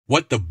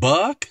What the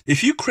buck?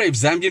 If you crave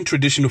Zambian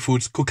traditional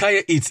foods,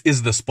 KUKAYA Eats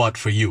is the spot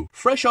for you.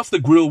 Fresh off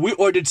the grill, we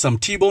ordered some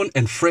T-bone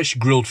and fresh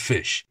grilled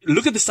fish.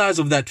 Look at the size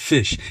of that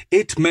fish.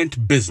 It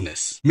meant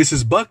business.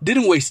 Mrs. Buck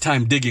didn't waste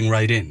time digging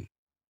right in.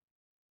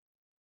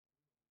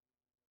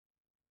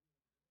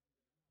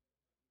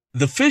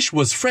 The fish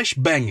was fresh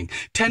banging,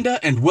 tender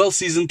and well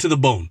seasoned to the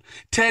bone.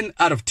 10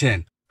 out of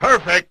 10.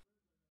 Perfect!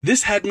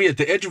 This had me at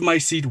the edge of my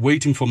seat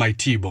waiting for my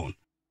T-bone.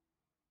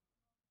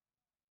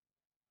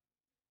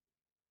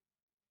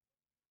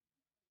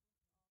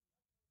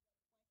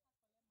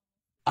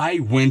 I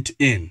went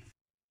in.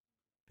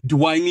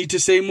 Do I need to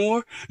say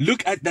more?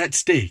 Look at that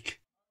steak.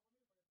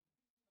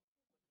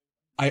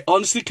 I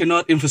honestly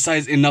cannot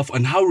emphasize enough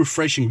on how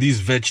refreshing these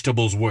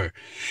vegetables were.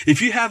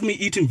 If you have me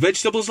eating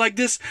vegetables like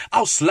this,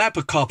 I'll slap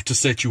a cop to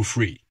set you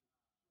free.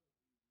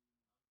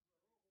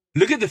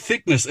 Look at the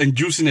thickness and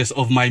juiciness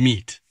of my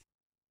meat.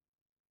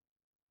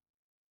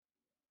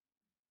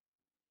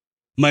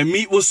 My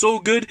meat was so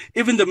good,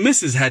 even the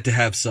missus had to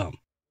have some.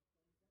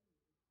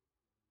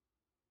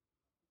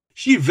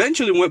 She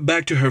eventually went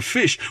back to her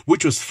fish,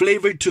 which was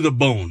flavored to the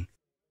bone.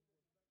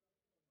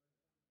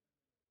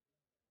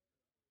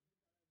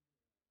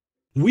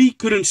 We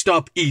couldn't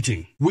stop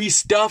eating. We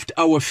stuffed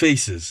our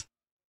faces.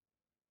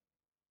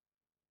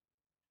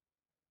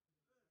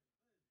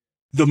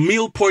 The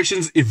meal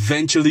portions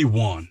eventually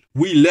won.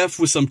 We left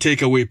with some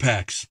takeaway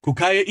packs.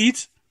 KUKAYA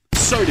Eats,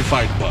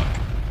 certified buck.